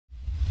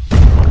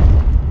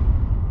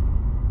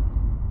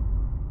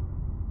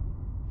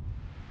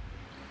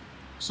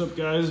What's up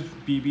guys,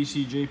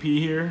 BBCJP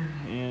here,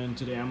 and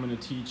today I'm going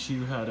to teach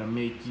you how to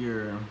make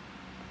your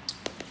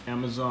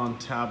Amazon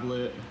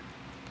tablet.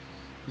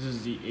 This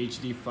is the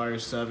HD Fire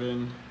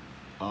 7.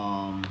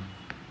 How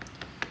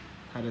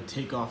to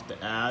take off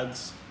the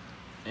ads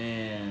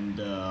and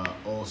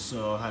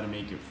also how to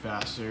make it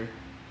faster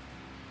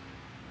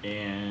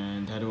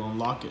and how to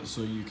unlock it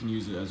so you can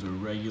use it as a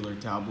regular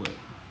tablet.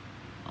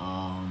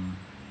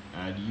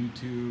 Add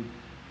YouTube,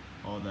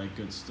 all that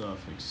good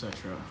stuff,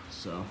 etc.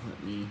 So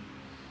let me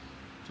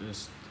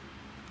just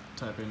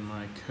type in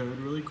my code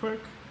really quick.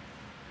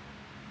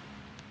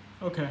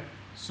 Okay,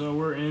 so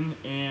we're in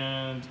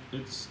and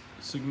it's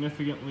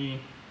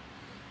significantly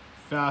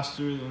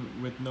faster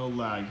than with no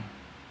lag,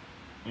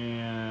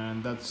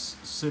 and that's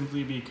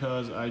simply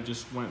because I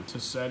just went to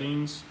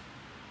settings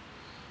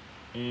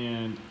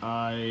and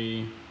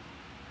I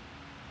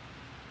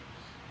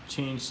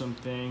changed some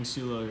things.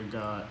 See, look, I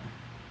got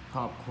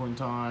popcorn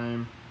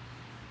time,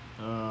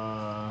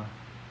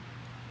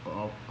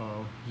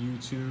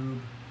 YouTube.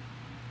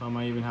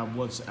 I even have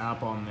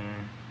WhatsApp on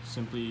there.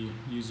 Simply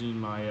using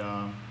my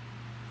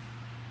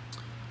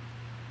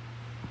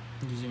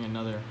using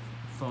another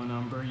phone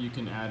number, you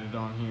can add it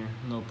on here,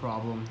 no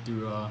problem,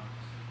 through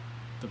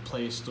the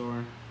Play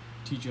Store.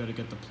 Teach you how to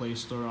get the Play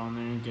Store on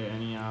there and get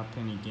any app,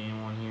 any game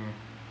on here.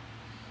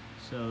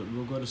 So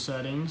we'll go to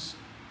settings.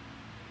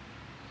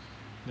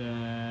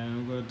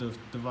 Then we'll go to the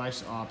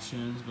device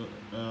options, but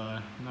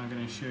I'm not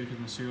going to show you because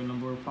the serial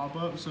number will pop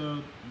up.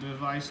 So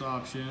device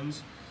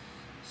options,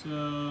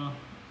 so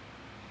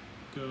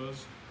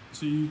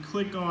you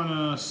click on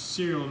a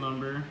serial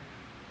number,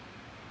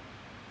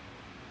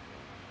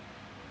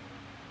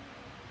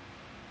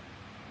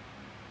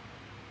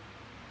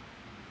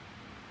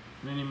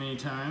 many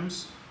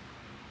times.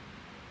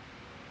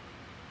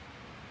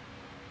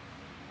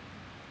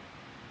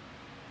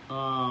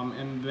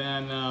 And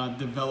then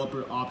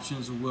developer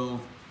options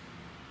will,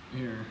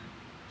 there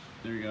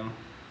you go.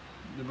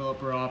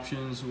 Developer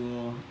options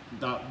will,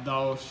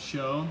 that'll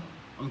show.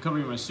 I'm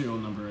covering my serial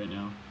number right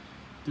now.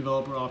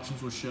 Developer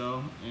options will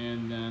show,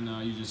 and then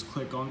you just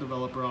click on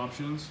developer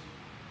options.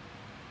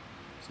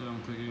 So I'm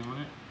clicking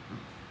on it.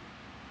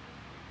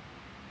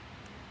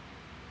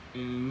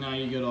 And now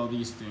you get all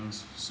these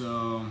things.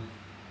 So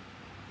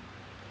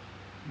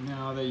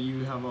now that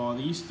you have all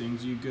these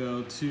things, you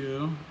go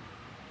to,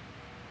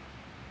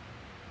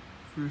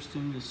 first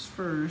thing is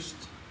first,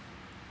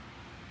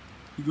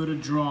 you go to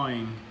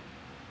drawing.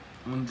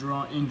 In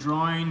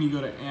drawing, you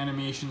go to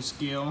animation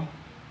scale,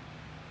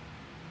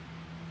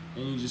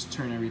 and you just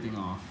turn everything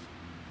off.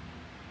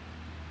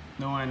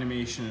 No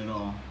animation at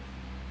all.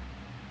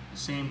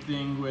 Same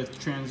thing with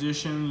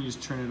transition, you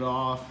just turn it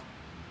off.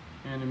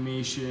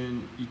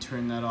 Animation, you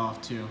turn that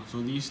off too.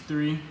 So these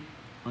three,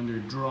 under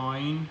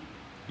drawing,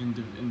 in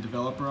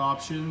developer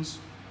options,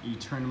 you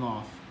turn them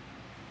off.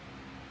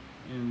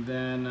 And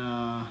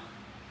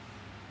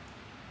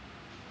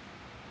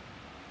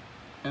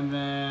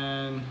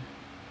then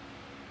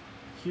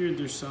here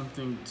there's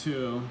something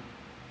too.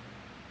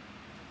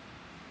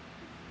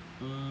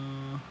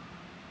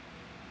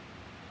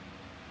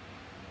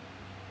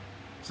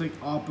 It's like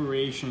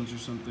operations or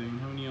something.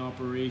 How many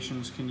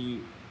operations do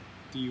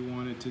you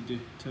want it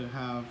to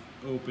have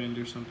opened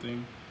or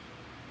something?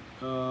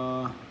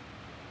 Oh,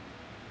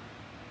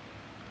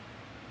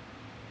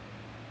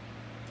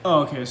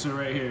 okay, so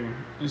right here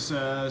it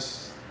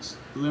says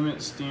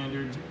limit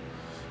standard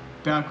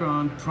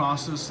background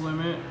process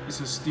limit.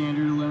 It's a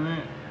standard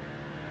limit.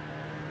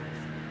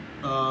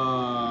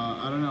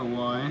 I don't know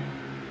why,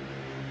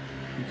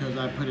 because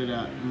I put it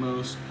at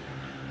most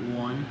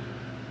 1,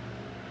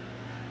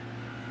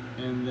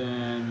 and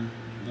then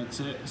that's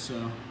it.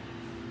 So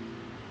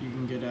you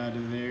can get out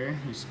of there.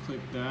 Just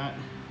click that,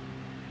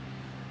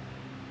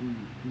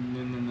 and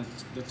then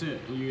that's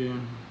it.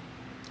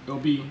 It'll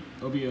be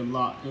a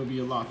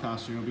lot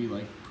faster. It'll be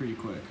like pretty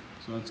quick.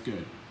 So that's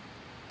good,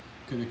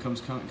 because it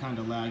comes kind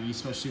of laggy,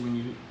 especially when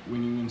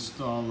you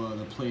install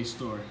the Play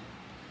Store.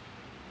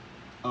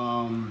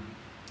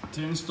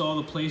 To install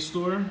the Play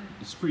Store,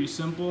 it's pretty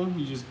simple.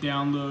 You just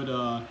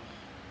download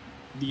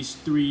these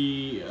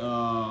 3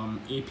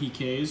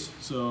 APKs.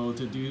 So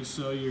to do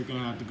so, you're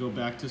gonna have to go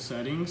back to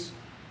settings,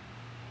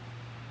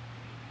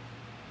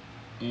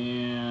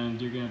 and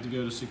you're gonna have to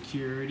go to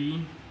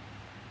security,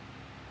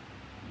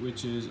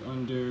 which is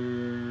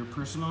under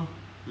personal.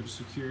 Go to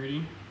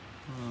security.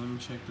 Let me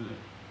check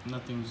that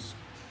nothing's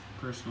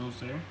personal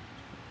there.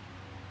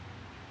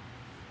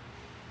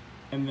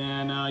 And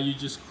then you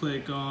just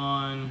click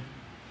on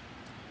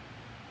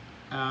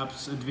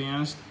apps,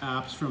 advanced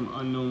apps from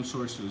unknown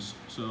sources.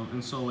 So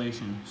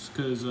installations,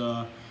 because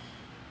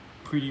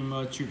pretty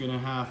much you're going to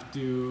have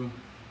to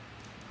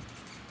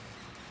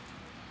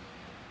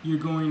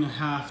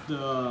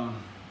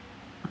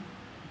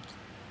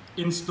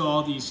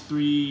install these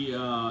 3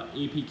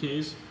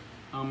 APKs.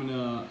 I'm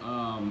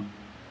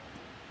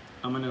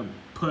gonna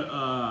put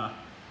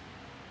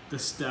the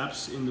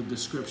steps in the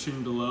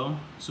description below,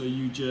 so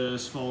you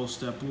just follow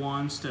step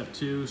 1, step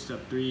 2,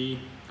 step 3.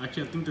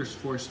 Actually, I think there's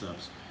 4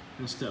 steps.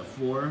 And step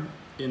 4,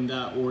 in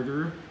that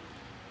order.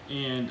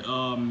 And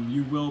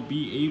you will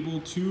be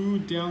able to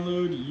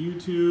download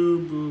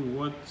YouTube,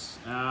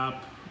 WhatsApp,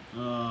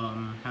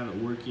 have it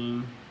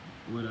working,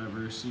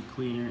 whatever, see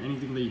cleaner,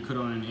 anything that you could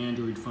on an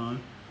Android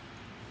phone.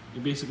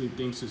 It basically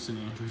thinks it's an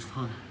Android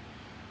phone,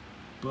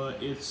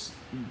 but it's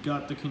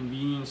got the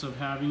convenience of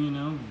having, you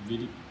know,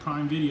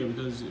 Prime Video,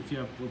 because if you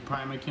have a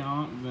Prime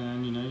account,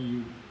 then, you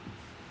know,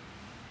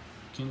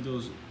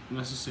 Kindle's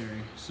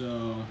necessary.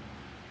 So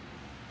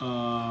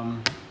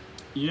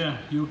yeah,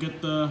 you'll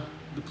get the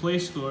Play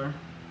Store.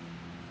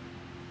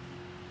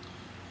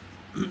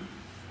 You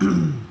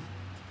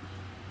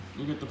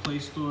get the Play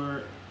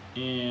Store,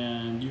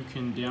 and you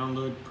can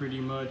download pretty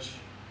much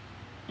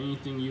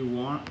anything you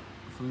want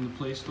from the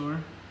Play Store.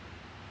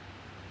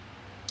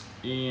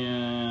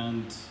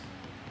 And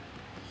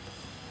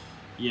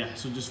yeah,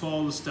 so just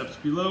follow the steps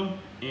below,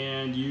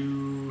 and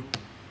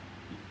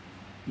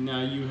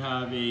now you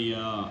have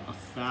a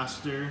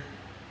faster.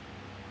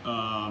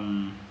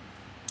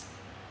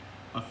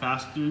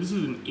 This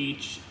is an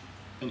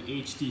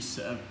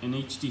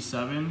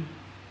HD7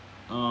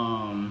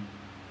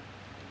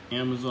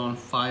 Amazon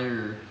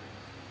Fire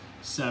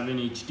 7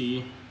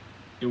 HD.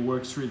 It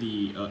works for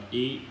the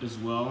 8 as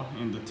well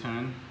and the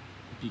 10,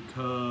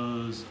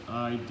 because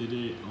I did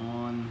it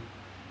on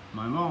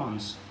my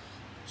mom's.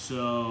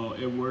 So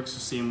it works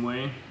the same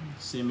way,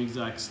 same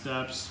exact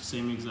steps,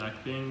 same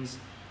exact things,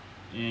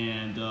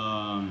 and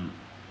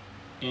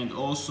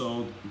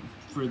also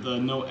for the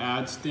no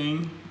ads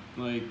thing,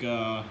 like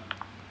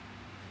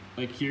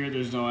here,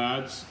 there's no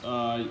ads.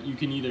 You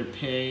can either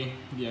pay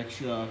the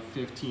extra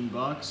 15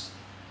 bucks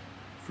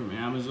from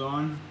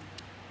Amazon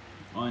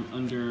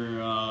in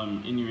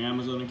your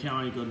Amazon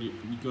account. You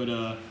go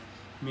to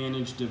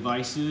manage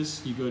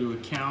devices. You go to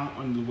account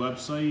on the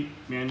website,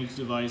 manage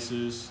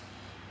devices,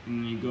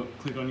 and then you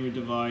click on your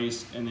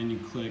device, and then you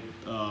click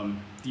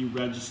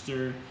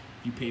deregister.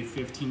 You pay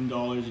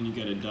 $15 and you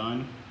get it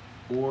done.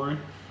 Or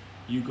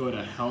you go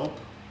to help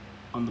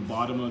on the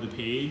bottom of the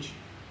page,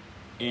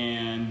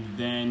 and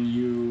then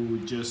you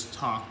just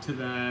talk to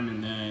them,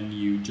 and then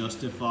you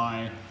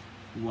justify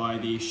why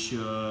they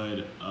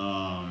should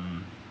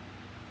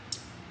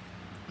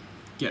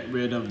get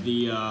rid of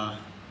the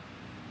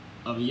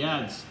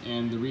ads.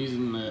 And the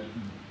reason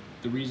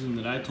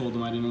that I told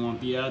them I didn't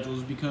want the ads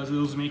was because it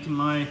was making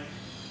my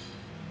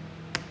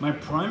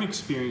Prime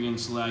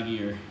experience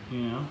laggier.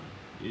 You know,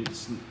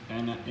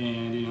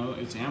 and you know,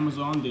 it's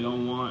Amazon. They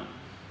don't want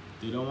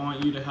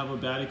you to have a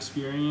bad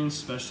experience,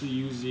 especially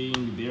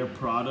using their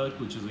product,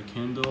 which is a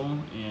Kindle,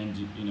 and,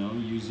 you know,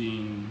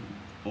 using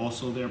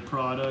also their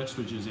products,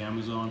 which is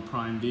Amazon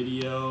Prime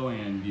Video,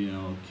 and, you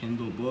know,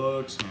 Kindle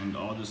books, and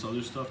all this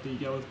other stuff that you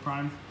get with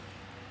Prime.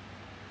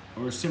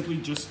 Or simply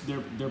just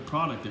their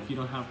product. If you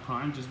don't have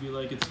Prime, just be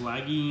like, it's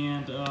laggy,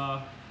 and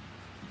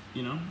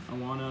you know, I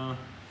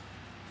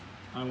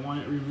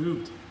want it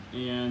removed,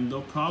 and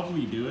they'll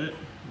probably do it.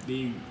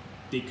 They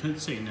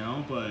could say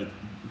no, but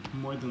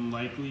more than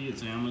likely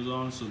it's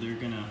Amazon, so they're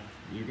gonna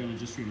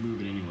just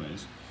remove it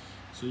anyways.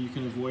 So you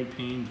can avoid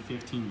paying the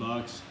 15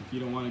 bucks if you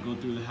don't want to go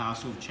through the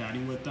hassle of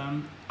chatting with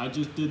them. I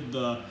just did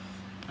the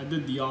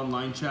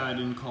online chat. I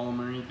didn't call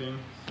them or anything,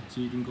 so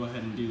you can go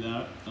ahead and do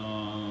that.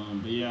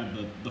 But yeah,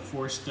 the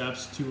 4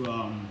 steps to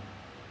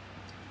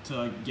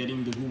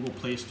getting the Google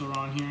Play Store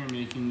on here and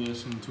making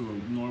this into a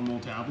normal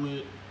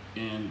tablet,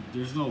 and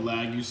there's no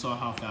lag. You saw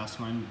how fast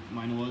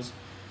mine was.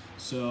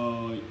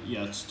 So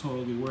yeah, it's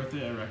totally worth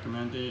it. I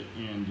recommend it,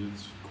 and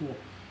it's cool.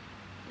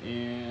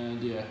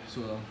 And yeah,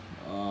 so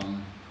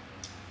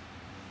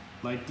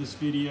like this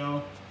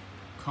video,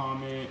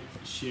 comment,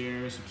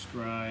 share,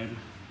 subscribe,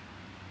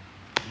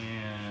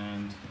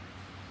 and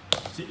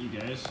that's it, you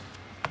guys.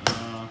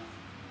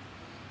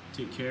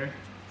 Take care,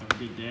 have a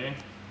good day,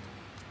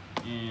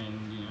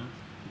 and, you know,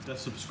 hit that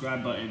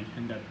subscribe button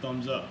and that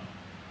thumbs up.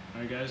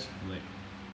 Alright guys, late.